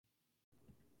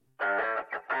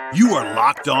You are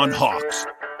Locked On Hawks,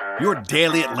 your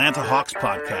daily Atlanta Hawks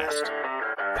podcast.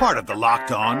 Part of the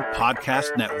Locked On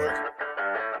Podcast Network.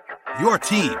 Your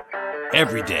team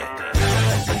every day.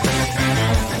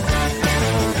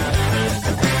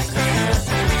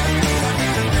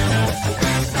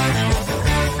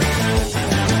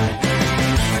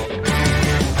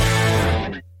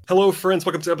 Hello, friends.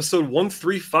 Welcome to episode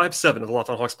 1357 of the Locked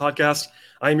On Hawks podcast.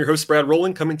 I am your host, Brad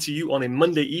Rowland, coming to you on a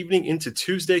Monday evening into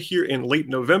Tuesday here in late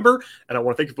November. And I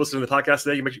want to thank you for listening to the podcast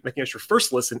today. You're making us your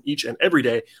first listen each and every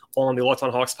day on the Locked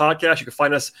On Hawks podcast. You can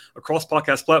find us across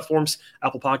podcast platforms,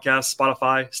 Apple Podcasts,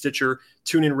 Spotify, Stitcher,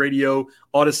 TuneIn Radio,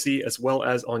 Odyssey, as well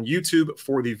as on YouTube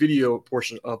for the video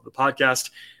portion of the podcast.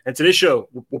 And today's show,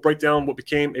 we'll break down what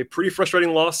became a pretty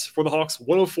frustrating loss for the Hawks,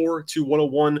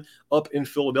 104-101 up in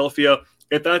Philadelphia.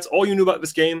 If that's all you knew about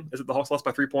this game, is that the Hawks lost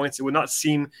by 3 points, it would not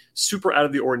seem super out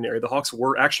of the ordinary. The Hawks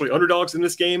were actually underdogs in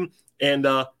this game. And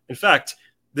in fact,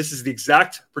 this is the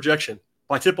exact projection.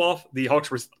 By tip-off, the Hawks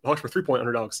were 3-point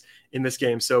underdogs in this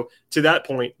game. So to that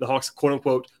point, the Hawks,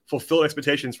 quote-unquote, fulfilled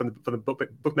expectations from the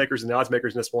bookmakers and the odds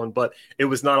makers in this one. But it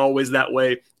was not always that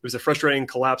way. It was a frustrating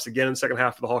collapse again in the second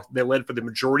half for the Hawks. They led for the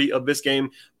majority of this game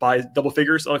by double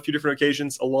figures on a few different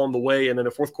occasions along the way. And then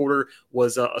the fourth quarter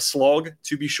was a slog,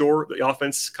 to be sure. The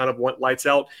offense kind of went lights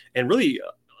out. And really,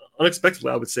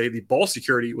 unexpectedly, I would say the ball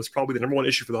security was probably the number one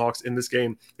issue for the Hawks in this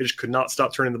game. They just could not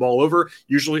stop turning the ball over,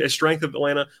 usually a strength of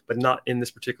Atlanta, but not in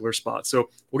this particular spot. So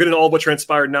we'll get into all of what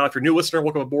transpired now. If you're a new listener,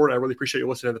 welcome aboard. I really appreciate you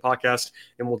listening to the podcast,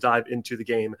 and we'll dive into the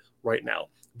game right now.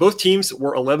 Both teams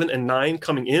were 11-9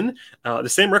 coming in. The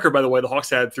same record, by the way, the Hawks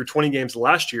had through 20 games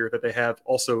last year that they have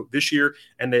also this year,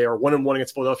 and they are 1-1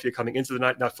 against Philadelphia coming into the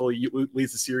night. Now Philly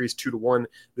leads the series 2-1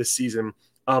 this season.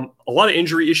 A lot of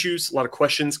injury issues, a lot of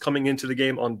questions coming into the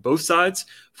game on both sides.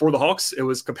 For the Hawks, it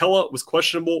was Capella was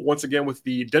questionable once again with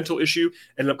the dental issue,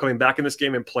 ended up coming back in this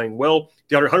game and playing well.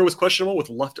 DeAndre Hunter was questionable with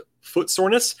left foot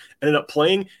soreness, ended up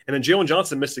playing. And then Jalen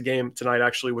Johnson missed the game tonight,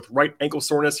 actually, with right ankle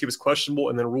soreness. He was questionable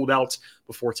and then ruled out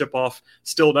before tip-off.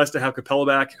 Still nice to have Capella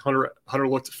back. Hunter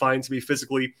looked fine to me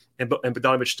physically, and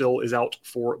Bogdanovic still is out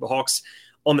for the Hawks.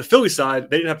 On the Philly side,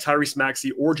 they didn't have Tyrese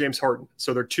Maxey or James Harden.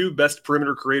 So their two best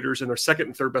perimeter creators and their second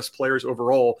and third best players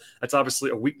overall. That's obviously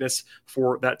a weakness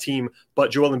for that team. But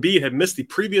Joel Embiid had missed the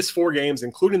previous 4 games,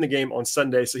 including the game on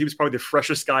Sunday. So he was probably the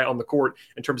freshest guy on the court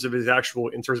in terms of his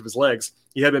legs.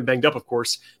 He had been banged up, of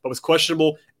course, but was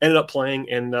questionable, ended up playing,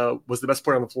 and was the best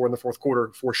player on the floor in the fourth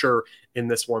quarter for sure in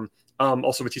this one.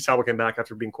 Also, Matisse Thybulle came back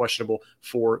after being questionable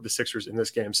for the Sixers in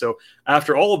this game. So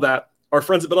after all of that, our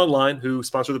friends at BetOnline, who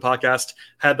sponsor the podcast,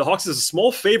 had the Hawks as a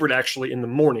small favorite actually in the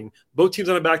morning. Both teams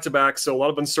on a back-to-back, so a lot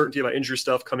of uncertainty about injury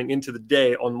stuff coming into the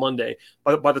day on Monday.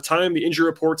 By the time the injury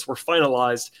reports were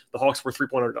finalized, the Hawks were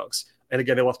 3-point underdogs. And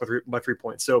again, they lost by 3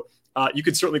 points. So you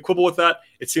could certainly quibble with that.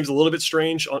 It seems a little bit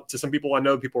strange to some people. I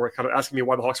know people were kind of asking me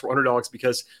why the Hawks were underdogs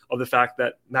because of the fact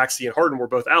that Maxey and Harden were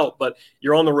both out. But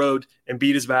you're on the road, and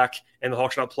Embiid is back, and the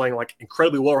Hawks are not playing like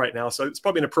incredibly well right now. So it's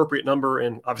probably an appropriate number.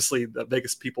 And obviously, the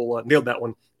Vegas people nailed that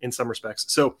one in some respects.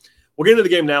 So we'll get into the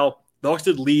game now. The Hawks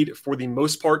did lead for the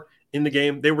most part in the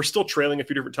game. They were still trailing a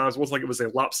few different times. It wasn't like it was a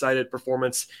lopsided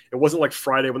performance. It wasn't like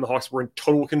Friday when the Hawks were in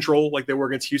total control like they were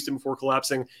against Houston before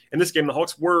collapsing. In this game, the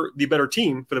Hawks were the better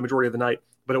team for the majority of the night,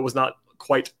 but it was not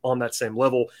quite on that same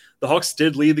level. The Hawks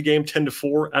did lead the game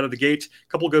 10-4 out of the gate. A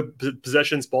couple of good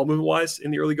possessions ball movement-wise in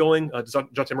the early going.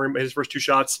 DeJounte Murray made his first 2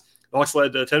 shots. The Hawks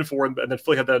led 10-4, and then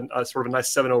Philly had that sort of a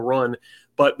nice 7-0 run.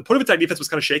 But the point-of-attack defense was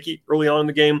kind of shaky early on in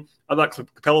the game. I thought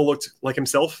Capella looked like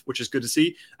himself, which is good to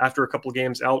see after a couple of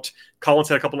games out. Collins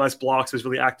had a couple nice blocks. He was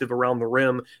really active around the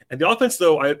rim. And the offense,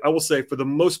 though, I will say, for the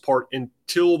most part,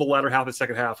 until the latter half of the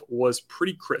second half, was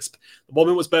pretty crisp. The ball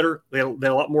movement was better. They had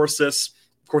a lot more assists.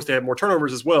 Of course, they had more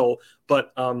turnovers as well,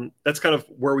 but that's kind of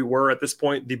where we were at this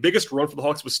point. The biggest run for the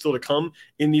Hawks was still to come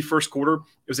in the first quarter.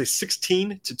 It was a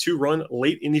 16-2 run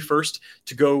late in the first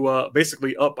to go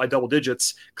basically up by double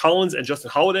digits. Collins and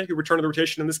Justin Holiday, who returned to the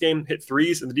rotation in this game, hit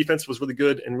threes, and the defense was really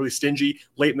good and really stingy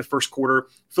late in the first quarter.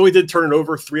 Philly did turn it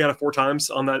over 3 out of 4 times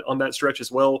on that stretch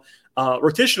as well.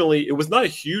 Rotationally, it was not a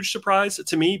huge surprise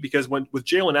to me because with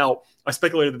Jalen out, I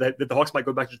speculated that the Hawks might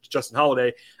go back to Justin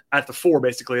Holiday at the 4,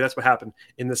 basically. That's what happened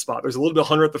in this spot. There's a little bit of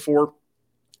Hunter at the 4.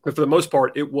 But for the most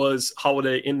part, it was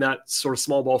Holiday in that sort of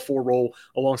small ball 4 role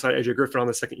alongside AJ Griffin on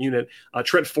the second unit.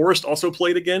 Trent Forrest also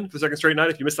played again for the second straight night.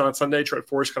 If you missed out on Sunday, Trent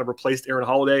Forrest kind of replaced Aaron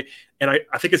Holiday. And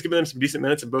I think it's given them some decent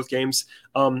minutes in both games.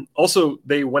 Also,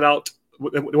 they went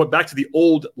back to the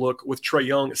old look with Trae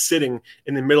Young sitting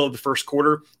in the middle of the first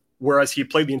quarter. Whereas he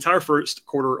played the entire first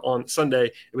quarter on Sunday,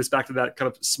 it was back to that kind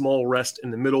of small rest in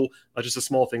the middle, just a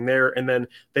small thing there. And then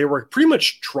they were pretty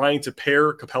much trying to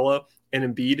pair Capella and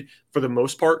Embiid for the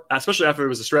most part, especially after there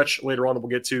was a stretch later on that we'll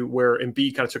get to where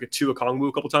Embiid kind of took it to Okongwu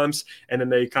a couple times. And then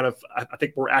they kind of, I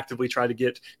think, more actively tried to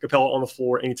get Capella on the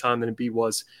floor anytime that Embiid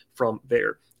was from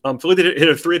there. Philly did hit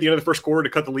a 3 at the end of the first quarter to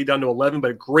cut the lead down to 11,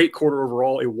 but a great quarter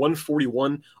overall, a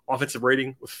 141 offensive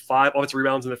rating with 5 offensive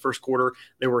rebounds in the first quarter.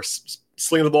 They were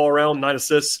slinging the ball around, 9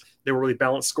 assists. They were really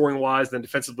balanced scoring-wise. Then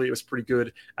defensively, it was pretty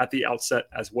good at the outset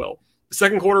as well. The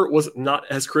second quarter was not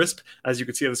as crisp, as you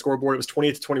can see on the scoreboard. It was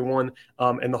 28-21,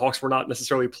 and the Hawks were not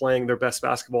necessarily playing their best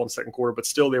basketball in the second quarter, but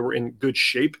still they were in good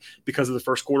shape because of the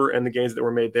first quarter and the gains that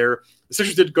were made there. The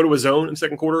Sixers did go to a zone in the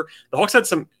second quarter. The Hawks had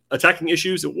some attacking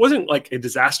issues. It wasn't like a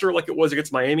disaster like it was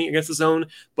against Miami against the zone,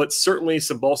 but certainly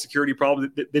some ball security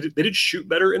problems. They did shoot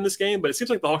better in this game, but it seems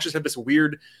like the Hawks just had this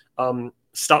weird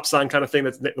stop sign kind of thing.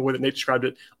 That's the way that Nate described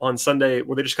it on Sunday,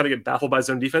 where they just kind of get baffled by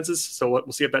zone defenses. So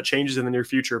we'll see if that changes in the near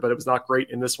future, but it was not great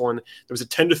in this one. There was a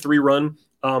 10-3 run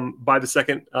by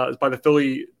the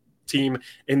Philly team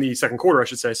in the second quarter, I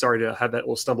should say. Sorry to have that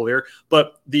little stumble there.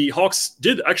 But the Hawks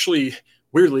did actually,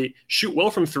 weirdly, shoot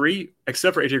well from 3,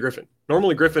 except for AJ Griffin.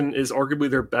 Normally, Griffin is arguably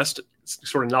their best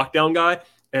sort of knockdown guy.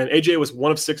 And AJ was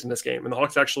 1 of 6 in this game. And the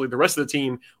Hawks actually, the rest of the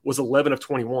team was 11 of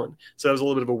 21. So that was a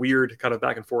little bit of a weird kind of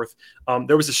back and forth.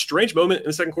 There was a strange moment in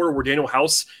the second quarter where Daniel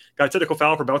House got a technical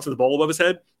foul for bouncing the ball above his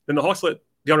head. Then the Hawks let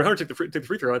DeAndre Hunter take the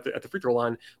free throw at the free throw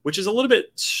line, which is a little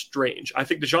bit strange. I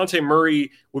think DeJounte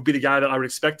Murray would be the guy that I would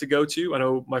expect to go to. I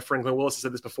know my friend Glenn Willis has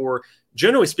said this before.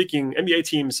 Generally speaking, NBA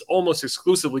teams almost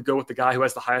exclusively go with the guy who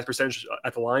has the highest percentage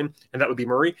at the line, and that would be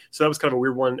Murray. So that was kind of a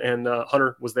weird one, and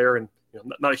Hunter was there, and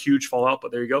not a huge fallout,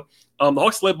 but there you go. The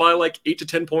Hawks led by like 8 to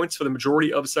 10 points for the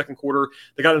majority of the second quarter.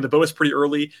 They got into the bonus pretty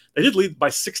early. They did lead by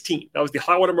 16. That was the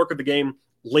high water mark of the game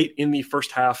late in the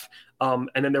first half. And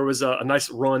then there was a nice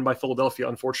run by Philadelphia,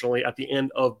 unfortunately, at the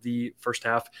end of the first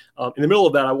half. In the middle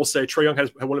of that, I will say Trae Young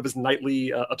had one of his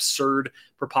nightly absurd,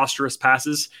 preposterous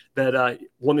passes that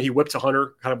one that he whipped to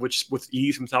Hunter, kind of which with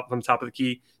ease from the top of the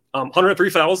key. Hunter had 3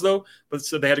 fouls, though, but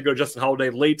so they had to go to Justin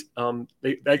Holiday late.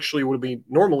 They actually would have been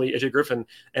normally AJ Griffin,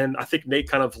 and I think Nate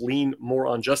kind of leaned more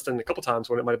on Justin a couple times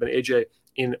when it might have been AJ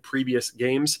in previous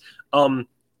games.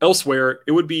 Elsewhere,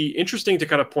 it would be interesting to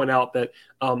kind of point out that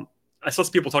I saw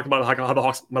some people talking about how the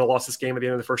Hawks might have lost this game at the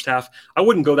end of the first half. I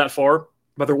wouldn't go that far,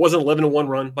 but there was an 11-1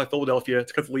 run by Philadelphia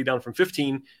to cut the lead down from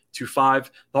 15 to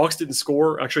 5. The Hawks didn't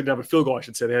score. Actually, didn't have a field goal, I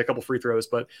should say. They had a couple free throws,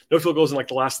 but no field goals in like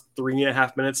the last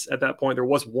 3.5 minutes at that point. There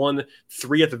was 1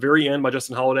 3 at the very end by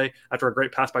Justin Holiday after a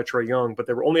great pass by Trae Young, but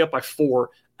they were only up by 4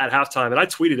 at halftime. And I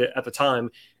tweeted it at the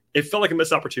time. It felt like a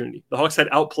missed opportunity. The Hawks had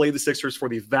outplayed the Sixers for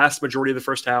the vast majority of the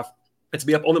first half. And to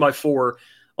be up only by 4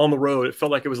 on the road, it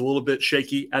felt like it was a little bit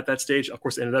shaky at that stage. Of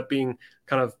course, it ended up being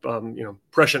kind of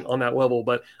prescient on that level,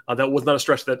 but that was not a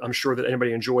stretch that I'm sure that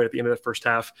anybody enjoyed at the end of that first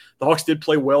half. The Hawks did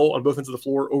play well on both ends of the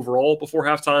floor overall before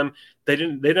halftime. They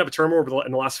didn't have a turnover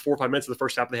in the last 4 or 5 minutes of the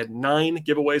first half. They had 9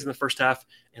 giveaways in the first half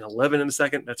and 11 in the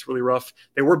second. That's really rough.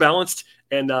 They were balanced,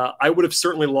 and I would have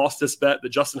certainly lost this bet that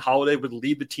Justin Holiday would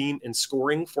lead the team in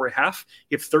scoring for a half.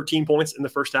 He had 13 points in the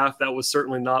first half. That was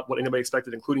certainly not what anybody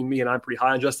expected, including me, and I'm pretty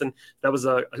high on Justin. That was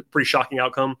a pretty shocking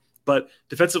outcome. But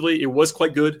defensively, it was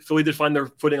quite good. Philly did find their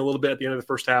footing a little bit at the end of the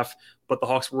first half, but the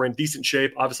Hawks were in decent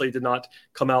shape. Obviously, it did not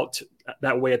come out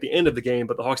that way at the end of the game,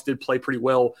 but the Hawks did play pretty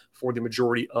well for the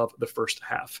majority of the first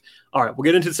half. All right, we'll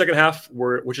get into the second half,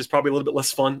 which is probably a little bit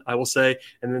less fun, I will say,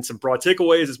 and then some broad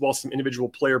takeaways as well as some individual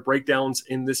player breakdowns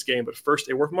in this game. But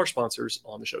first, a word from our sponsors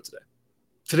on the show today.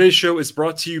 Today's show is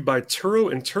brought to you by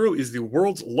Turo, and Turo is the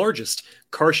world's largest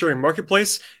car-sharing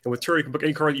marketplace. And with Turo, you can book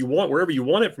any car that you want, wherever you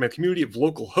want it, from a community of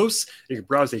local hosts. You can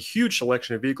browse a huge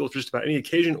selection of vehicles for just about any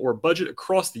occasion or budget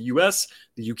across the U.S.,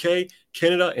 the UK,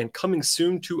 Canada, and coming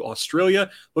soon to Australia.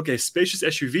 Book a spacious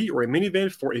SUV or a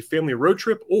minivan for a family road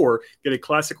trip, or get a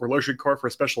classic or luxury car for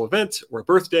a special event or a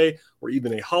birthday or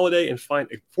even a holiday, and find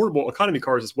affordable economy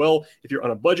cars as well if you're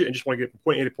on a budget and just want to get from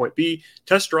point A to point B.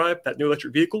 Test drive that new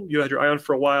electric vehicle you had your eye on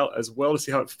for a while as well to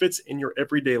see how it fits in your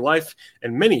everyday life.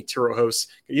 And many Turo hosts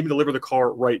can even deliver the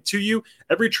car right to you.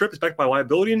 Every trip is backed by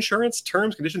liability insurance.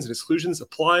 Terms, conditions, and exclusions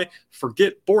apply.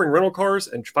 Forget boring rental cars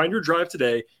and find your drive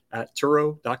today at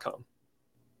Turo.com.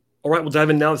 All right, we'll dive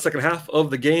in now to the second half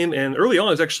of the game. And early on,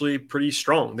 it was actually pretty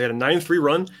strong. They had a 9-3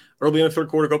 run early in the third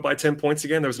quarter, go up by 10 points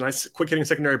again. There was a nice quick-hitting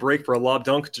secondary break for a lob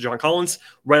dunk to John Collins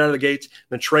right out of the gate.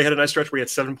 Then Trae had a nice stretch where he had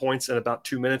 7 points in about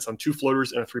 2 minutes on 2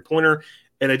 floaters and a three-pointer.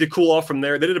 And they did cool off from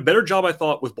there. They did a better job, I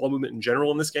thought, with ball movement in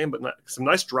general in this game, but some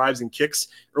nice drives and kicks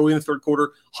early in the third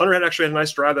quarter. Hunter had actually had a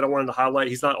nice drive that I wanted to highlight.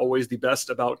 He's not always the best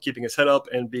about keeping his head up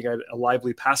and being a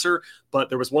lively passer, but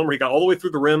there was one where he got all the way through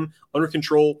the rim, under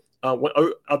control, went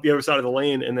out the other side of the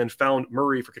lane and then found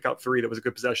Murray for kick out three. That was a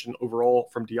good possession overall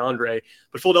from DeAndre.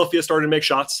 But Philadelphia started to make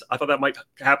shots. I thought that might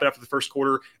happen after the first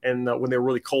quarter and when they were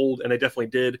really cold, and they definitely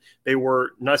did. They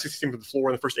were 9-16 from the floor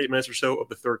in the first 8 minutes or so of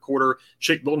the third quarter.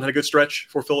 Shake Milton had a good stretch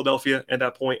for Philadelphia at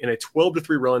that point in a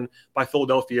 12-3 run by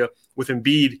Philadelphia with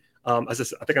Embiid.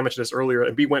 As I think I mentioned this earlier,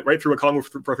 Embiid went right through Okongwu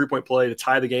for a three-point play to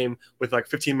tie the game with like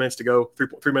 15 minutes to go,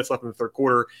 3 minutes left in the third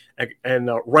quarter, and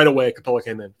right away Capella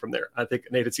came in from there. I think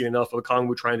Nate had seen enough of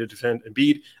Okongwu trying to defend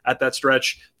Embiid at that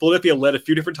stretch. Philadelphia led a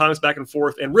few different times back and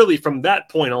forth, and really from that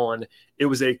point on, it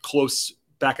was a close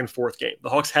back and forth game. The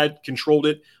Hawks had controlled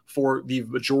it for the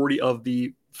majority of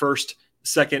the first,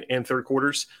 second, and third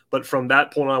quarters. But from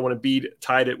that point on, when Embiid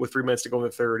tied it with 3 minutes to go in the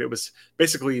third, it was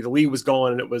basically the lead was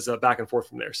gone and it was back and forth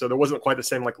from there. So there wasn't quite the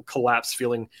same like collapse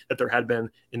feeling that there had been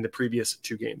in the previous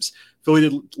two games. Philly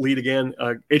did lead again.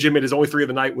 AJ made his only three of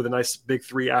the night with a nice big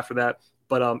three after that.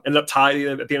 But ended up tied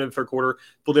at the end of the third quarter.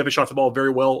 Philadelphia shot the ball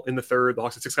very well in the third. The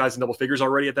Hawks had 6 guys in double figures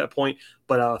already at that point,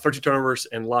 but 13 turnovers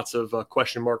and lots of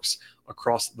question marks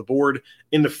across the board.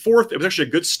 In the fourth, it was actually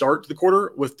a good start to the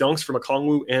quarter with dunks from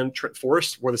Okongwu and Trent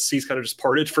Forrest, where the seas kind of just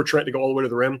parted for Trent to go all the way to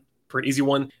the rim for an easy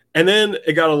one. And then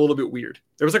it got a little bit weird.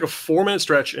 There was like a 4-minute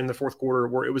stretch in the fourth quarter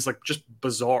where it was like just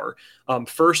bizarre.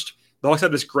 First, the Hawks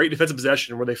had this great defensive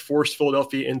possession where they forced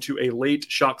Philadelphia into a late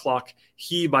shot clock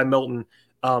heave by Melton.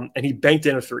 And he banked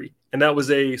in a three. And that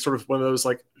was a sort of one of those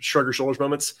like shrug your shoulders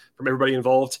moments from everybody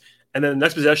involved. And then the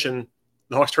next possession,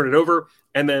 the Hawks turned it over.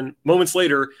 And then moments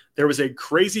later, there was a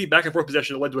crazy back and forth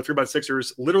possession that led to a 3 by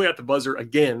Sixers literally at the buzzer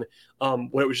again.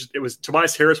 When it was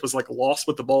Tobias Harris was like lost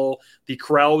with the ball. The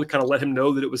crowd kind of let him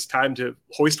know that it was time to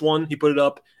hoist one. He put it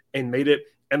up and made it.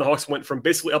 And the Hawks went from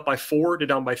basically up by 4 to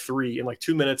down by 3 in like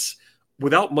 2 minutes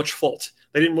without much fault.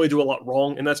 They didn't really do a lot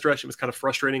wrong in that stretch. It was kind of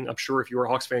frustrating. I'm sure if you were a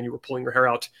Hawks fan, you were pulling your hair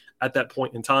out at that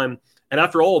point in time. And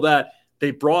after all of that,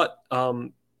 they brought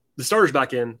the starters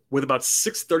back in with about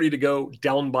 6:30 to go,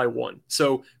 down by 1.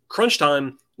 So crunch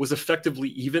time was effectively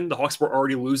even. The Hawks were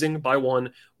already losing by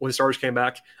 1 when the starters came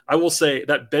back. I will say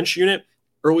that bench unit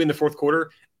early in the fourth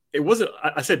quarter, it wasn't,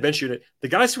 I said bench unit. The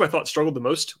guys who I thought struggled the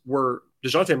most were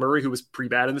DeJounte Murray, who was pretty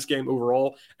bad in this game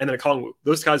overall, and then Okongwu.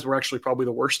 Those guys were actually probably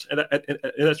the worst. And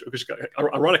that's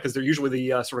ironic because they're usually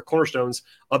the sort of cornerstones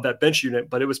of that bench unit,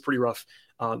 but it was pretty rough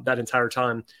that entire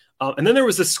time. And then there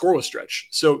was this scoreless stretch.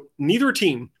 So neither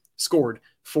team scored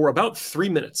for about 3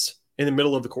 minutes in the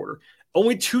middle of the quarter.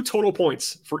 Only 2 total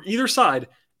points for either side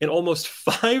in almost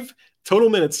 5 total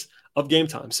minutes of game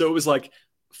time. So it was like,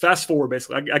 fast forward,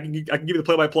 basically. I can give you the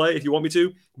play-by-play if you want me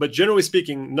to, but generally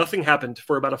speaking, nothing happened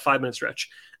for about a 5-minute stretch.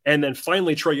 And then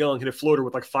finally, Trae Young hit a floater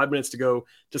with like 5 minutes to go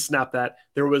to snap that.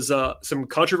 There was some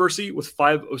controversy with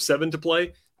 5:07 to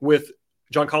play, with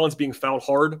John Collins being fouled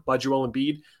hard by Joel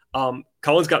Embiid.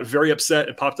 Collins got very upset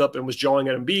and popped up and was jawing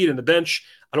at Embiid in the bench.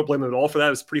 I don't blame him at all for that. It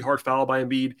was a pretty hard foul by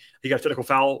Embiid. He got a technical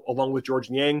foul along with George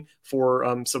Niang for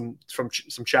some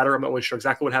chatter. I'm not really sure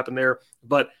exactly what happened there,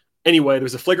 but anyway, there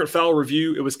was a flagrant foul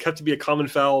review. It was kept to be a common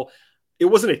foul. It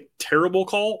wasn't a terrible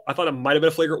call. I thought it might have been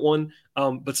a flagrant one,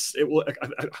 but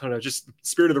I don't know. Just the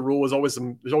spirit of the rule is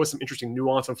there's always some interesting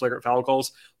nuance on flagrant foul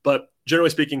calls. But generally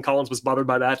speaking, Collins was bothered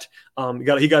by that.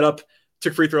 He got up,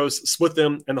 took free throws, split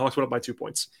them, and the Hawks went up by 2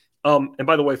 points. And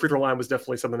by the way, free throw line was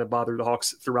definitely something that bothered the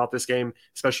Hawks throughout this game,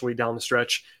 especially down the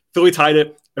stretch. Philly tied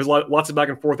it. There's lots of back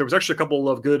and forth. There was actually a couple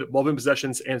of good ball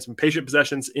possessions and some patient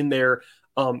possessions in there.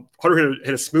 Hunter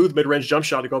hit a smooth mid-range jump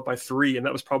shot to go up by 3, and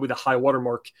that was probably the high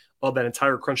watermark of that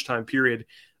entire crunch time period.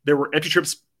 There were empty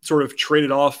trips sort of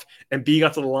traded off, and B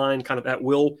got to the line kind of at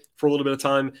will for a little bit of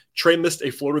time. Trae missed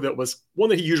a floater that was one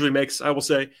that he usually makes, I will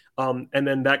say. And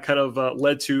then that kind of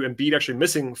led to Embiid actually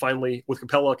missing finally, with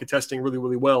Capella contesting really,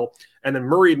 really well. And then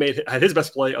Murray had his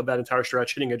best play of that entire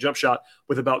stretch, hitting a jump shot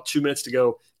with about 2 minutes to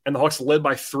go. And the Hawks led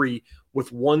by 3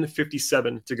 with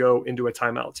 1:57 to go into a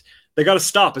timeout. They got to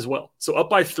stop as well. So up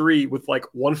by 3 with like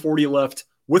 1:40 left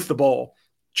with the ball.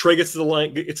 Trae gets to the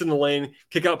lane, gets in the lane,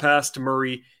 kick out pass to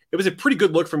Murray. It was a pretty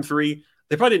good look from 3.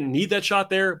 They probably didn't need that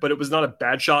shot there, but it was not a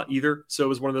bad shot either. So it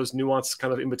was one of those nuanced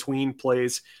kind of in-between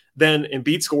plays. Then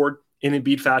Embiid scored in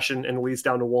Embiid fashion and leads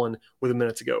down to 1 with a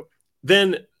minute to go.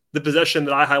 Then the possession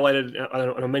that I highlighted,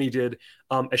 I know many did,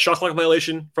 a shot clock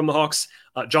violation from the Hawks.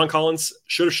 John Collins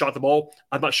should have shot the ball.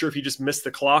 I'm not sure if he just missed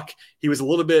the clock. He was a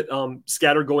little bit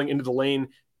scattered going into the lane.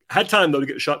 Had time, though, to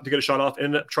get a shot off, and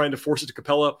ended up trying to force it to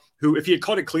Capella, who, if he had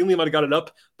caught it cleanly, might have got it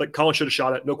up, but Collins should have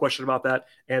shot it, no question about that,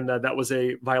 and that was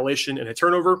a violation and a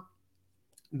turnover.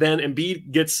 Then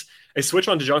Embiid gets a switch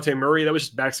on DeJounte Murray. That was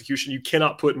just bad execution. You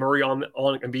cannot put Murray on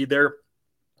Embiid there.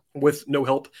 with no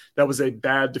help. That was a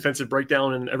bad defensive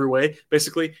breakdown in every way,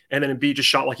 basically. And then Embiid just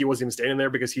shot like he wasn't even standing there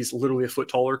because he's literally a foot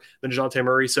taller than DeJounte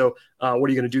Murray. So what are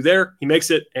you going to do there? He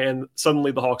makes it, and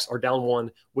suddenly the Hawks are down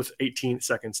 1 with 18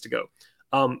 seconds to go.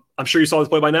 I'm sure you saw this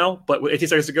play by now, but with 18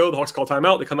 seconds to go, the Hawks call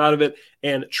timeout. They come out of it,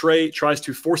 and Trae tries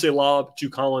to force a lob to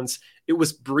Collins. It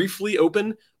was briefly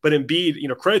open, but Embiid,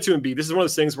 credit to Embiid. This is one of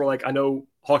those things where, like, I know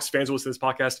Hawks fans will listen to this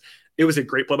podcast. It was a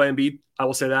great play by Embiid. I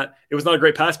will say that. It was not a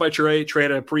great pass by Trae. Trae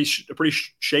had a pretty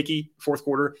shaky fourth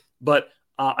quarter, but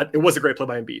it was a great play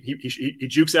by Embiid. He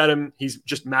jukes at him. He's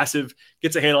just massive,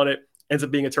 gets a hand on it, ends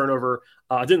up being a turnover.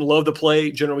 I didn't love the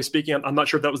play, generally speaking. I'm not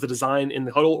sure if that was the design in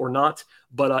the huddle or not,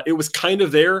 but it was kind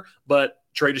of there, but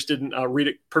Trae just didn't read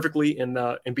it perfectly, and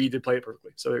Embiid did play it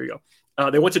perfectly. So there you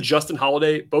go. They went to Justin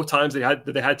Holiday. Both times they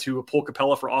had to pull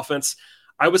Capella for offense.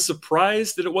 I was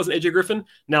surprised that it wasn't AJ Griffin.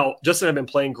 Now, Justin had been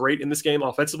playing great in this game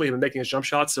offensively. He's been making his jump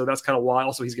shots, so that's kind of why.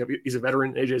 Also, he's a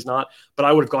veteran. AJ's not, but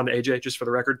I would have gone to AJ just for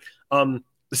the record. The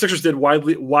Sixers did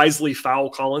wisely foul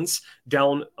Collins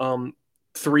down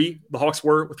 3. The Hawks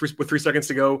were with 3 seconds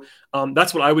to go.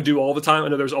 That's what I would do all the time. I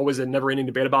know there's always a never-ending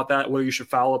debate about that, whether you should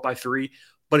foul up by 3.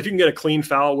 But if you can get a clean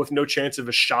foul with no chance of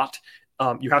a shot,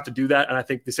 you have to do that. And I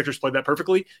think the Sixers played that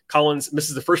perfectly. Collins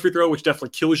misses the first free throw, which definitely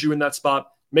kills you in that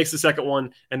spot, makes the second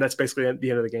one, and that's basically at the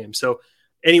end of the game. So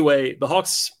anyway, the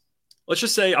Hawks, let's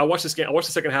just say I watched this game. I watched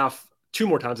the second half 2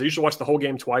 more times. I usually watch the whole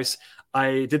game twice.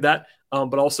 I did that,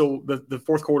 but also the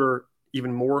fourth quarter,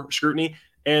 even more scrutiny.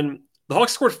 And the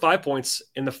Hawks scored 5 points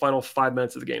in the final 5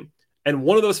 minutes of the game. And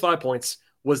one of those 5 points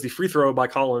was the free throw by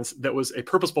Collins that was a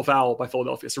purposeful foul by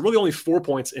Philadelphia. So really only 4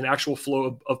 points in actual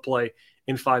flow of play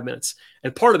in 5 minutes.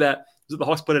 And part of that is that the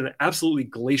Hawks put in an absolutely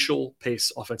glacial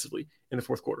pace offensively in the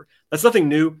fourth quarter. That's nothing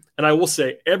new. And I will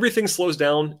say everything slows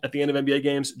down at the end of NBA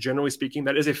games, generally speaking.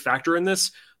 That is a factor in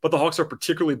this, but the Hawks are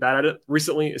particularly bad at it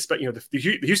recently.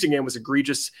 The Houston game was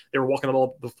egregious. They were walking the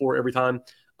ball before every time.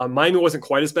 Miami wasn't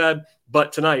quite as bad,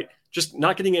 but tonight, just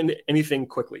not getting into anything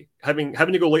quickly, having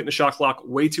to go late in the shot clock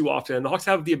way too often. The Hawks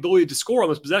have the ability to score on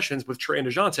those possessions with Trae and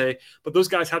DeJounte, but those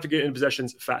guys have to get into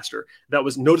possessions faster. That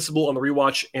was noticeable on the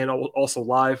rewatch and also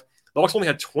live. The Hawks only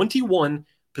had 21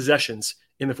 possessions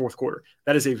in the fourth quarter.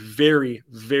 That is a very,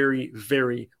 very,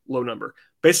 very low number.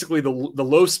 Basically, the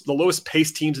lowest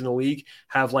paced teams in the league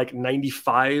have like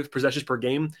 95 possessions per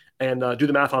game. And do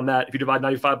the math on that. If you divide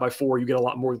 95 by 4, you get a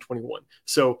lot more than 21.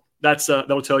 So that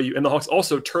will tell you. And the Hawks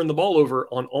also turned the ball over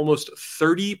on almost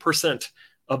 30%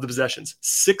 of the possessions,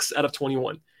 6 out of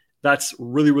 21. That's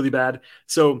really, really bad.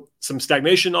 So some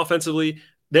stagnation offensively.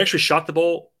 They actually shot the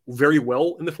ball very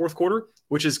well in the fourth quarter,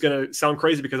 which is going to sound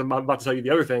crazy because I'm about to tell you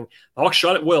the other thing. The Hawks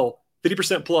shot it well,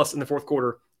 50% plus in the fourth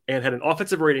quarter, and had an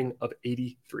offensive rating of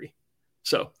 83.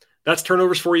 So that's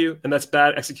turnovers for you, and that's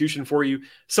bad execution for you.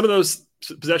 Some of those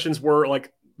possessions were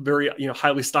like very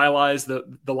highly stylized. The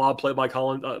lob play by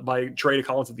Trae to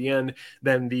Collins at the end,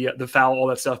 then the foul, all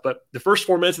that stuff. But the first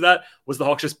 4 minutes of that was the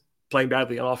Hawks just playing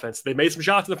badly on offense. They made some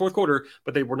shots in the fourth quarter,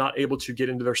 but they were not able to get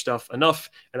into their stuff enough,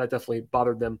 and that definitely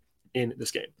bothered them in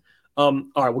this game. All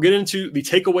right, we'll get into the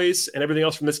takeaways and everything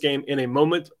else from this game in a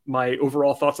moment. My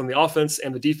overall thoughts on the offense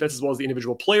and the defense, as well as the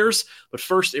individual players. But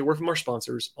first, a word from our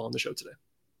sponsors on the show today.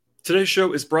 Today's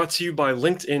show is brought to you by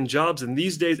LinkedIn Jobs. And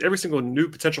these days, every single new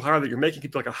potential hire that you're making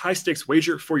could be like a high-stakes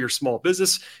wager for your small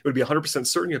business. It would be 100%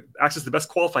 certain you have access to the best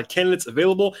qualified candidates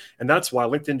available. And that's why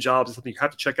LinkedIn Jobs is something you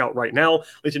have to check out right now.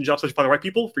 LinkedIn Jobs lets you find the right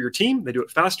people for your team. They do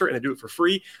it faster, and they do it for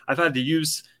free. I've had to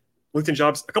use LinkedIn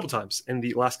Jobs a couple times in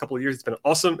the last couple of years. It's been an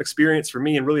awesome experience for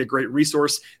me and really a great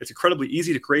resource. It's incredibly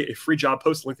easy to create a free job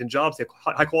post on LinkedIn Jobs. They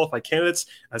have high qualified candidates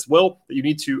as well that you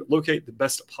need to locate the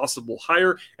best possible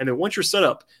hire. And then once you're set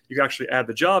up, you can actually add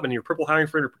the job and your purple hiring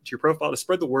friend to your profile to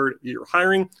spread the word that you're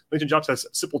hiring. LinkedIn Jobs has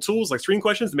simple tools like screening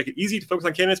questions to make it easy to focus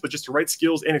on candidates, but just the right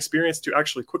skills and experience to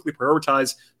actually quickly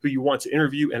prioritize who you want to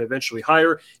interview and eventually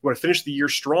hire. You want to finish the year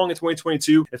strong in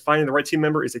 2022, and finding the right team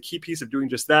member is a key piece of doing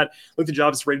just that. LinkedIn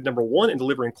Jobs is rated number 1 in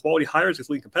delivering quality hires with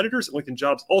leading competitors. And LinkedIn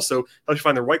Jobs also helps you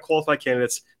find the right qualified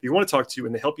candidates that you want to talk to,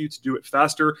 and they help you to do it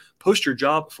faster. Post your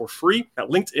job for free at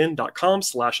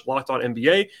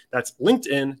linkedin.com/LockedOnNBA. That's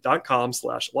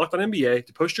linkedin.com/LockedOnNBA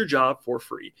to post your job for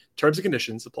free. Terms and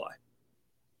conditions apply.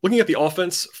 Looking at the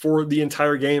offense for the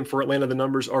entire game for Atlanta, the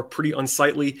numbers are pretty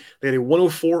unsightly. They had a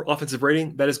 104 offensive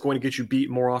rating. That is going to get you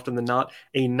beat more often than not.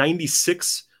 A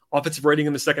 96 offensive rating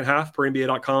in the second half per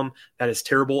NBA.com. That is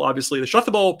terrible, obviously. They shot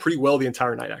the ball pretty well the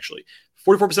entire night, actually.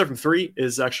 44% from 3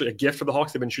 is actually a gift for the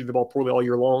Hawks. They've been shooting the ball poorly all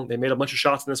year long. They made a bunch of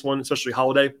shots in this one, especially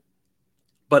Holiday.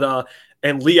 But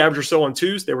and Lee averaged or so on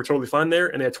 2s. They were totally fine there,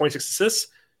 and they had 26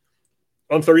 assists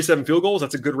on 37 field goals.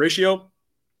 That's a good ratio.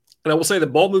 And I will say the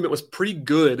ball movement was pretty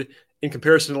good in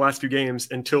comparison to the last few games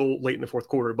until late in the fourth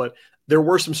quarter, but there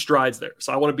were some strides there.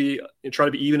 So I want to try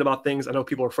to be even about things. I know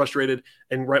people are frustrated,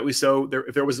 and rightly so.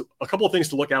 If there was a couple of things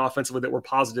to look at offensively that were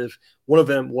positive, one of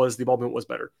them was the ball movement was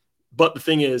better. But the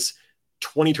thing is,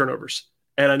 20 turnovers.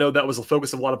 And I know that was the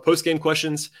focus of a lot of post-game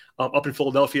questions up in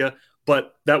Philadelphia,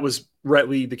 but that was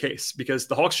rightly the case because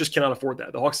the Hawks just cannot afford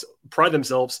that. The Hawks pride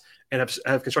themselves and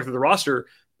have constructed the roster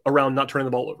around not turning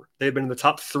the ball over. They've been in the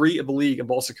top 3 of the league in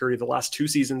ball security the last 2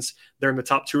 seasons. They're in the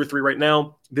top 2 or 3 right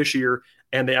now this year,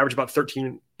 and they average about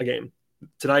 13 a game.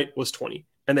 Tonight was 20,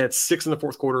 and they had 6 in the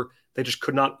fourth quarter. They just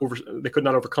could not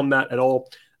overcome that at all.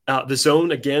 The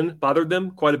zone, again, bothered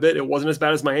them quite a bit. It wasn't as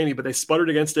bad as Miami, but they sputtered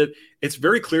against it. It's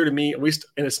very clear to me, at least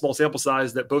in a small sample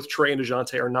size, that both Trae and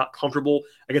DeJounte are not comfortable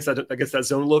against that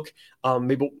zone look.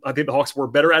 Maybe I think the Hawks were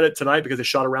better at it tonight because they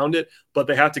shot around it, but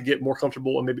they have to get more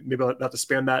comfortable, and maybe I'll have to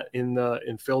spam that in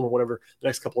film or whatever the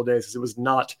next couple of days, because it was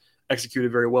not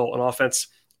executed very well on offense.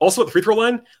 Also, at the free throw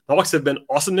line, the Hawks have been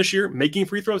awesome this year, making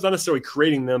free throws, not necessarily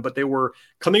creating them, but they were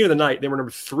coming into the night. They were number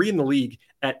 3 in the league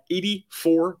at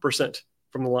 84%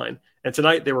 from the line. And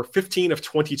tonight they were 15 of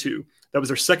 22. That was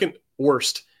their second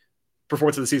worst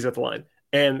performance of the season at the line.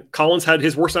 And Collins had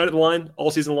his worst night at the line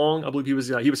all season long. I believe he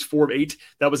was 4 of 8.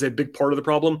 That was a big part of the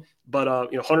problem. But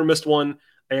Hunter missed 1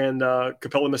 and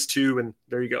Capella missed 2, and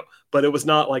there you go. But it was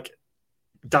not like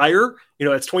dire.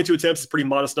 It's 22 attempts. It's a pretty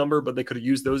modest number, but they could have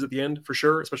used those at the end for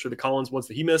sure, especially the Collins ones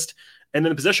that he missed. And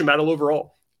then the possession battle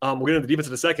overall. We'll get into the defense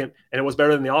in a second, and it was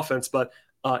better than the offense. But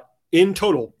in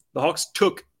total, the Hawks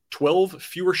took 12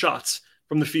 fewer shots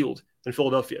from the field than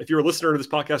Philadelphia. If you're a listener to this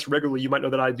podcast regularly, you might know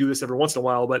that I do this every once in a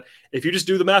while, but if you just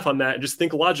do the math on that and just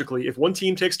think logically, if one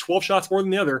team takes 12 shots more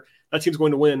than the other, that team's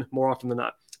going to win more often than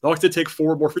not. The Hawks did take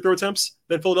 4 more free throw attempts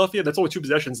than Philadelphia. That's only 2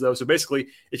 possessions, though. So basically,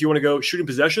 if you want to go shooting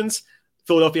possessions,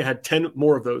 Philadelphia had 10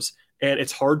 more of those. And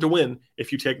it's hard to win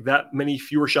if you take that many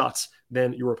fewer shots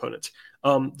than your opponent.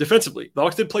 Defensively, the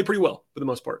Hawks did play pretty well for the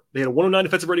most part. They had a 109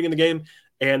 defensive rating in the game,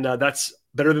 and that's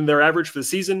better than their average for the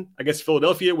season against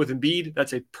Philadelphia with Embiid.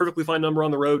 That's a perfectly fine number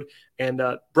on the road. And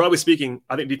broadly speaking,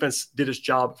 I think defense did its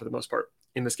job for the most part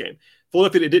in this game.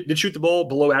 Philadelphia did shoot the ball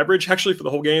below average, actually, for the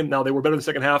whole game. Now, they were better in the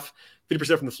second half,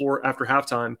 50% from the floor after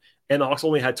halftime, and the Hawks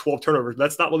only had 12 turnovers.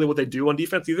 That's not really what they do on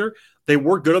defense either. They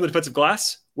were good on the defensive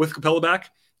glass with Capella back,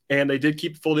 and they did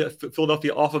keep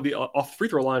Philadelphia off the free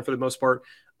throw line for the most part.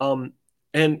 And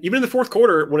even in the fourth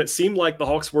quarter, when it seemed like the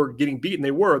Hawks were getting beaten,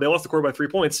 they lost the quarter by 3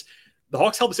 points. The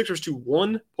Hawks held the Sixers to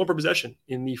 1 point per possession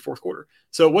in the fourth quarter.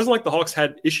 So it wasn't like the Hawks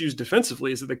had issues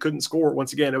defensively, is that they couldn't score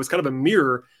once again. It was kind of a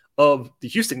mirror of the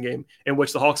Houston game in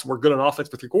which the Hawks were good on offense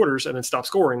for 3 quarters and then stopped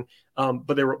scoring.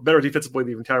 But they were better defensively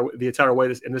the entire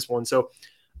way in this one. So,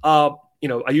 I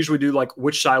usually do like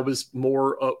which side was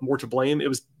more to blame. It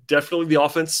was definitely the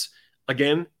offense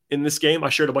again in this game. I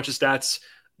shared a bunch of stats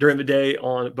during the day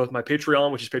on both my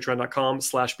Patreon, which is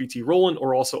patreon.com/BTRowland,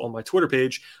 or also on my Twitter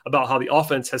page about how the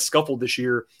offense has scuffled this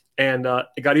year. And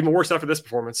it got even worse after this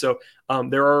performance. So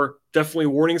there are definitely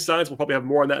warning signs. We'll probably have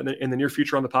more on that in the near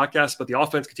future on the podcast, but the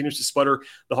offense continues to sputter.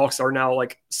 The Hawks are now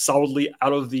like solidly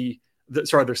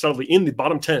they're solidly in the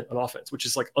bottom 10 on offense, which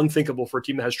is like unthinkable for a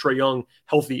team that has Trae Young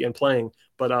healthy and playing.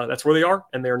 But that's where they are,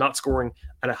 and they are not scoring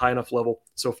at a high enough level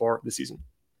so far this season.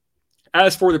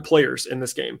 As for the players in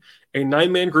this game, a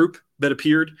 9-man group that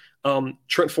appeared.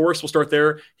 Trent Forrest, will start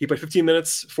there. He played 15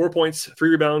 minutes, 4 points, 3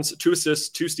 rebounds, 2 assists,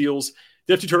 2 steals.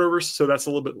 Did have 2 turnovers, so that's a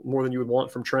little bit more than you would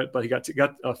want from Trent, but he got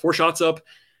 4 shots up.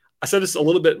 I said this a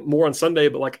little bit more on Sunday,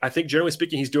 but I think generally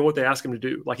speaking, he's doing what they ask him to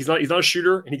do. He's not a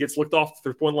shooter, and he gets looked off the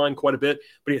 3-point line quite a bit,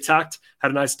 but he attacked,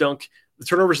 had a nice dunk. The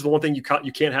turnovers is the one thing you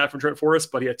can't have from Trent Forrest,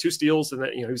 but he had 2 steals, and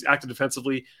he was active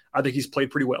defensively. I think he's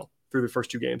played pretty well through the first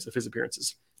 2 games of his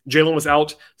appearances. Jalen was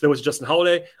out, so there was Justin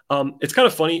Holiday. It's kind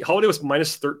of funny. Holiday was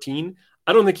minus 13.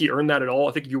 I don't think he earned that at all.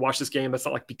 I think if you watch this game, that's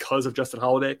not because of Justin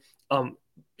Holiday.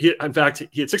 In fact,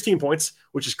 he had 16 points,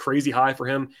 which is crazy high for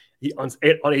him. He on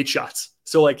 8 shots.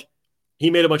 So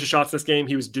he made a bunch of shots in this game.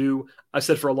 He was due. I've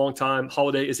said for a long time,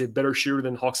 Holiday is a better shooter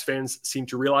than Hawks fans seem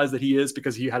to realize that he is,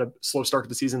 because he had a slow start to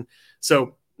the season.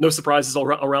 So no surprises all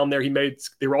around there.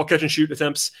 They were all catch and shoot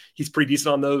attempts. He's pretty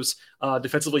decent on those.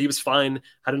 Defensively, he was fine,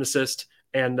 had an assist.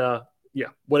 And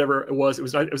whatever it was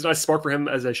a nice spark for him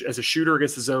as a shooter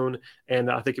against the zone. And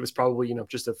I think it was probably,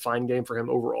 just a fine game for him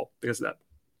overall because of that.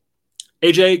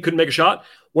 AJ couldn't make a shot,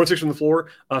 1 of 6 from the floor,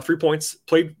 3 points,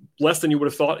 played less than you would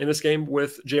have thought in this game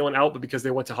with Jalen out, but because they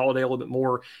went to Holiday a little bit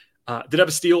more. Did have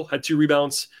a steal, had 2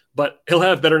 rebounds, but he'll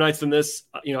have better nights than this.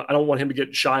 I don't want him to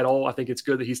get shy at all. I think it's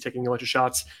good that he's taking a bunch of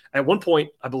shots. At one point,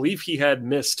 I believe he had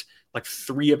missed like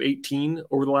 3 of 18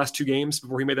 over the last 2 games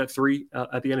before he made that 3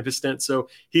 at the end of his stint. So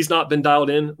he's not been dialed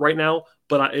in right now,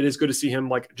 but it is good to see him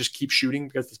like just keep shooting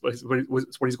because it's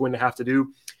what he's going to have to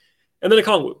do. And then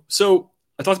Okongwu. So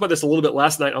I talked about this a little bit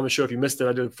last night on the show. If you missed it,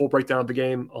 I did a full breakdown of the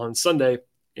game on Sunday,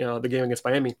 the game against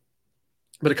Miami.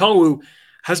 But Okongwu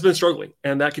has been struggling,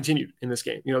 and that continued in this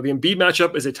game. The Embiid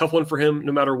matchup is a tough one for him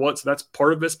no matter what, so that's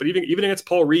part of this. But even against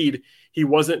Paul Reed, he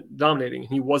wasn't dominating.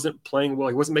 He wasn't playing well.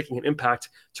 He wasn't making an impact.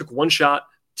 Took 1 shot,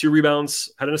 2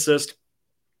 rebounds, had an assist,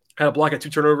 had a block, had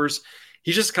 2 turnovers.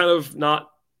 He's just kind of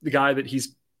not the guy that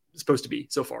he's supposed to be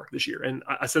so far this year. And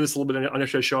I said this a little bit on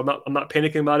yesterday's show. I'm not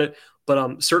panicking about it,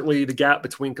 but certainly the gap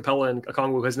between Capella and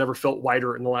Okongwu has never felt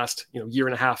wider in the last year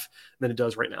and a half than it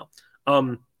does right now.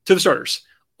 To the starters.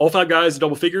 All 5 guys in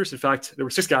double figures. In fact, there were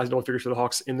 6 guys in double figures for the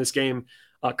Hawks in this game.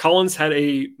 Collins had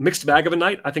a mixed bag of a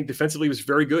night. I think defensively he was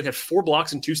very good. Had 4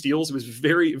 blocks and 2 steals. He was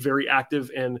very, very active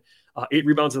and 8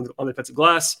 rebounds on the defensive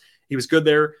glass. He was good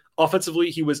there. Offensively,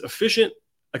 he was efficient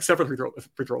except for the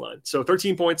free throw line. So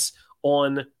 13 points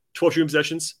on 12 shooting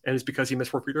possessions, and it's because he missed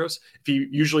 4 free throws. If he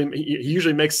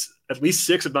usually makes at least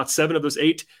 6, if not 7 of those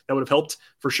 8, that would have helped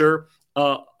for sure.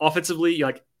 Offensively,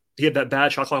 he had that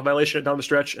bad shot clock violation down the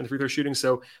stretch and the free throw shooting,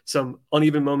 so some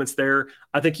uneven moments there.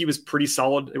 I think he was pretty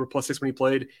solid. They were +6 when he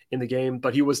played in the game,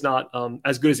 but he was not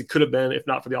as good as he could have been if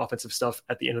not for the offensive stuff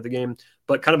at the end of the game.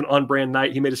 But kind of an on-brand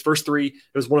night. He made his first 3. It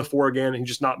was 1 of 4 again, and he's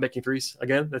just not making threes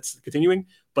again. That's continuing,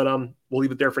 but we'll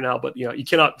leave it there for now. But you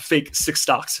cannot fake 6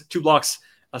 stocks,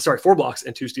 4 blocks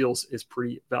and 2 steals is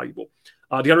pretty valuable.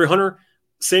 DeAndre Hunter,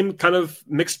 same kind of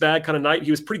mixed bag kind of night.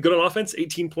 He was pretty good on offense,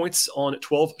 18 points on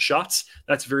 12 shots.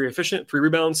 That's very efficient. 3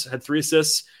 rebounds, had 3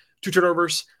 assists, 2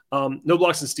 turnovers, no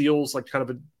blocks and steals, like kind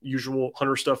of a usual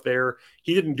Hunter stuff there.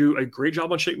 He didn't do a great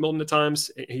job on Shake Milton at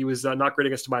times. He was not great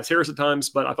against Tobias Harris at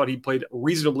times, but I thought he played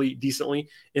reasonably decently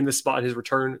in this spot, his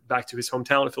return back to his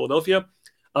hometown of Philadelphia.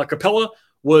 Capella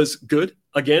was good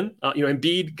again.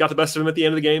 Embiid got the best of him at the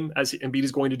end of the game, as Embiid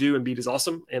is going to do. Embiid is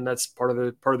awesome, and that's part of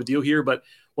the deal here. But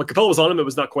when Capella was on him, it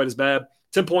was not quite as bad.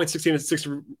 10 points,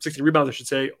 16 rebounds, I should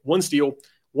say, 1 steal,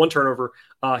 1 turnover.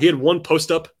 He had 1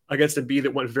 post up against Embiid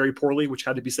that went very poorly, which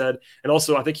had to be said. And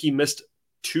also, I think he missed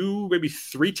 2, maybe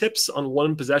 3 tips on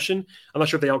 1 possession. I'm not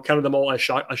sure if they all counted them all as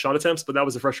shot attempts, but that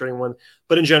was a frustrating one.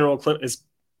 But in general, Clint is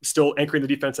still anchoring the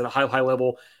defense at a high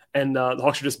level, and the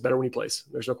Hawks are just better when he plays.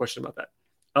 There's no question about that.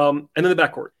 And then the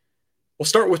backcourt. We'll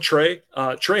start with Trey.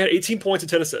 Trey had 18 points and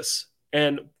 10 assists,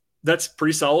 and that's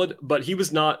pretty solid, but he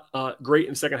was not great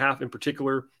in the second half in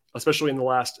particular, especially in the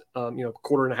last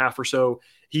quarter and a half or so.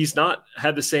 He's not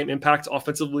had the same impact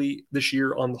offensively this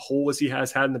year on the whole as he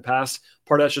has had in the past.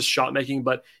 Part of that's just shot making,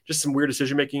 but just some weird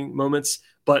decision-making moments.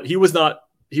 But he was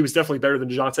definitely better than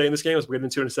DeJounte in this game, as we'll get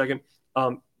into in a second.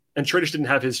 And Trey just didn't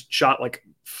have his shot like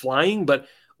flying, but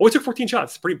only took 14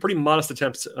 shots. Pretty modest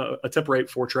attempt rate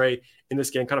for Trey in this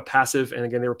game, kind of passive. And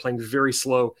again, they were playing very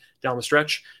slow down the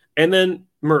stretch. And then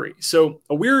Murray. So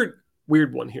a weird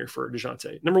one here for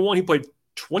DeJounte. Number one, he played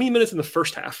 20 minutes in the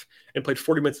first half and played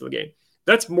 40 minutes in the game.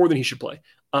 That's more than he should play.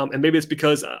 And maybe it's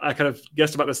because I kind of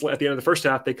guessed about this at the end of the first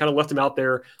half. They kind of left him out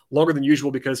there longer than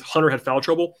usual because Hunter had foul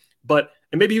trouble. And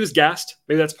maybe he was gassed.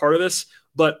 Maybe that's part of this.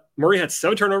 But Murray had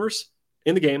 7 turnovers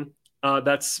in the game.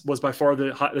 That was by far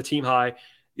the team high.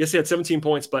 Yes, he had 17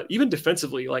 points, but even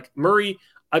defensively, like Murray,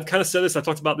 I've kind of said this. I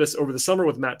talked about this over the summer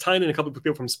with Matt Tynan and a couple of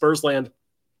people from Spursland.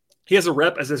 He has a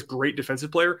rep as this great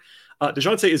defensive player.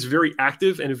 DeJounte is very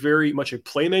active and very much a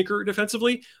playmaker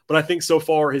defensively, but I think so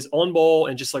far his on-ball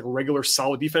and just like regular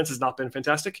solid defense has not been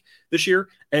fantastic this year.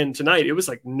 And tonight it was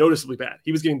like noticeably bad.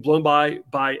 He was getting blown by,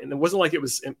 and it wasn't like it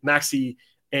was Maxey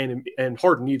and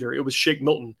Harden either. It was Shake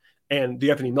Milton and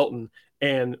D'Anthony Melton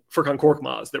and Furkan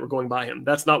Korkmaz that were going by him.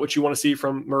 That's not what you want to see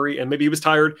from Murray, and maybe he was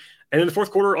tired. And in the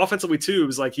fourth quarter, offensively too, it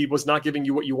was like he was not giving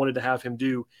you what you wanted to have him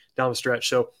do down the stretch.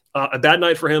 So a bad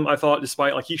night for him, I thought,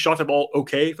 despite like he shot the ball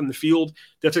okay from the field,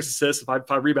 did have 6 assists,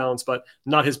 5 rebounds, but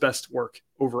not his best work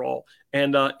overall.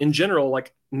 And in general,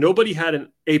 like nobody had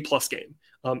an A-plus game.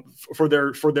 For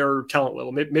their talent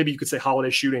level. Maybe you could say Holiday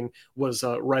shooting was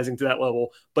rising to that level,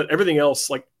 but everything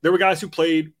else, like there were guys who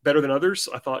played better than others.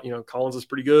 I thought, Collins was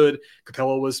pretty good.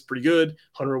 Capella was pretty good.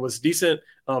 Hunter was decent.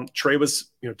 Trey was,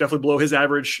 definitely below his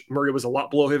average. Murray was a lot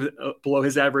below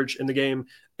his average in the game.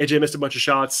 AJ missed a bunch of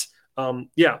shots.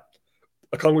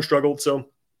 Okongwu struggled. So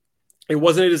it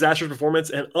wasn't a disastrous performance.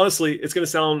 And honestly, it's going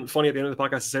to sound funny at the end of the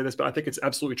podcast to say this, but I think it's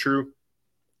absolutely true.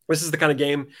 This is the kind of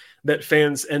game that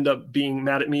fans end up being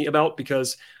mad at me about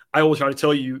because I always try to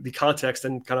tell you the context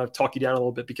and kind of talk you down a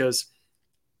little bit, because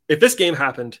if this game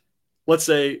happened, let's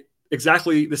say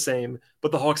exactly the same,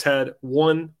 but the Hawks had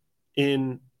 1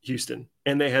 in Houston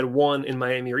and they had won in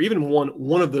Miami or even won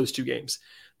one of those two games,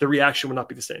 the reaction would not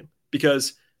be the same.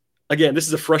 Because, again, this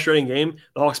is a frustrating game.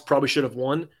 The Hawks probably should have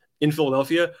won in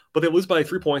Philadelphia, but they lose by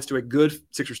 3 points to a good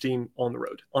Sixers team on the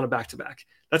road on a back-to-back.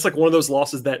 That's like one of those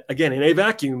losses that, again, in a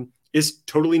vacuum is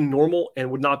totally normal and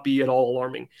would not be at all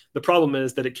alarming. The problem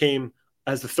is that it came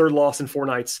as the third loss in 4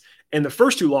 nights, and the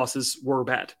first 2 losses were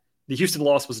bad. The Houston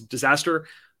loss was a disaster.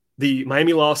 The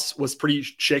Miami loss was pretty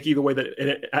shaky the way that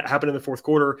it happened in the fourth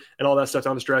quarter and all that stuff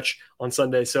down the stretch on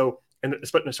Sunday. So,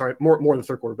 more in the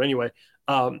third quarter, but anyway.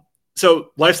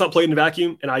 So life's not played in a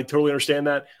vacuum, and I totally understand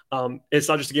that. It's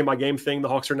not just a game-by-game thing. The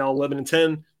Hawks are now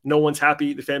 11-10. No one's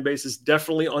happy. The fan base is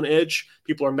definitely on edge.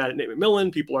 People are mad at Nate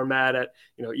McMillan. People are mad at,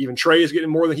 even Trey is getting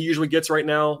more than he usually gets right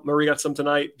now. Murray got some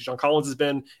tonight. John Collins has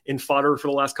been in fodder for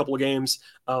the last couple of games.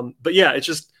 But yeah, it's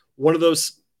just one of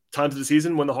those times of the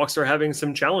season when the Hawks are having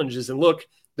some challenges. And look,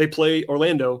 they play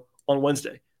Orlando on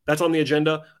Wednesday. That's on the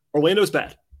agenda. Orlando's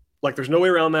bad. Like, there's no way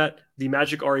around that. The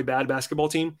Magic are a bad basketball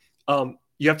team.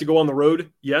 You have to go on the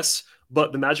road, yes,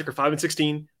 but the Magic are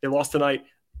 5-16. They lost tonight.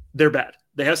 They're bad.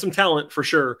 They have some talent for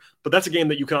sure, but that's a game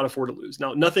that you cannot afford to lose.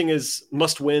 Now, nothing is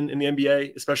must win in the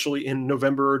NBA, especially in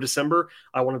November or December.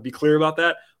 I want to be clear about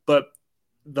that, but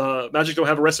the Magic don't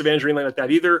have a rest advantage or anything like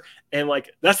that either. And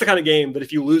that's the kind of game that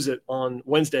if you lose it on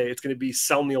Wednesday, it's going to be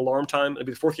sounding the alarm time. It'll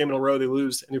be the 4th game in a row they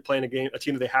lose, and they're playing a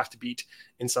team that they have to beat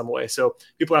in some way. So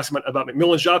people ask about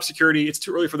McMillan's job security. It's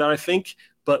too early for that, I think.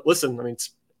 But listen,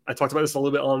 I talked about this a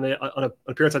little bit on an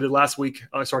appearance I did last week.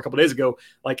 A couple of days ago.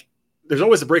 There's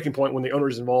always a breaking point when the owner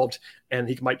is involved, and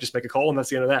he might just make a call, and that's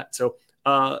the end of that. So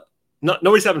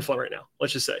nobody's having fun right now.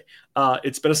 Let's just say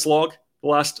it's been a slog the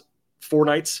last 4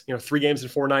 nights. 3 games in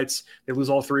 4 nights. They lose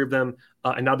all 3 of them,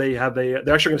 and now they're actually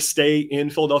going to stay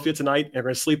in Philadelphia tonight. And they're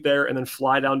going to sleep there and then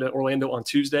fly down to Orlando on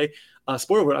Tuesday.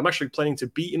 Spoiler alert, I'm actually planning to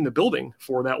be in the building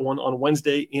for that one on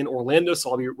Wednesday in Orlando. So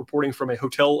I'll be reporting from a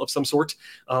hotel of some sort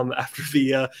after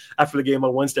the game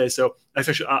on Wednesday. So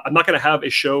I'm not going to have a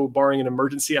show barring an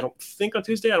emergency, I don't think, on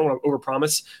Tuesday. I don't want to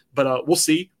overpromise, but we'll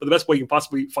see. But the best way you can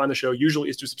possibly find the show usually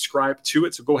is to subscribe to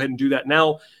it. So go ahead and do that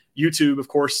now. YouTube, of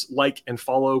course, like and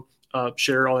follow.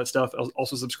 Share all that stuff.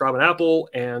 Also subscribe on Apple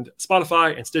and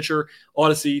Spotify and Stitcher,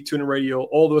 Odyssey, TuneIn Radio,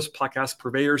 all those podcast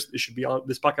purveyors.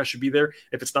 This podcast should be there.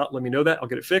 If it's not, let me know that. I'll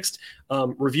get it fixed.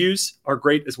 Reviews are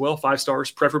great as well. 5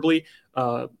 stars, preferably.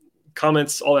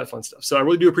 Comments, all that fun stuff. So I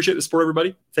really do appreciate the support,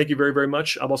 everybody. Thank you very, very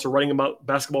much. I'm also writing about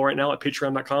basketball right now at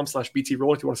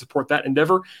patreon.com/BTRolling if you want to support that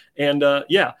endeavor. And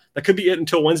that could be it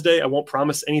until Wednesday. I won't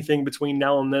promise anything between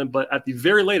now and then, but at the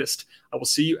very latest, I will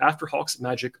see you after Hawks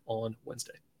Magic on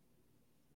Wednesday.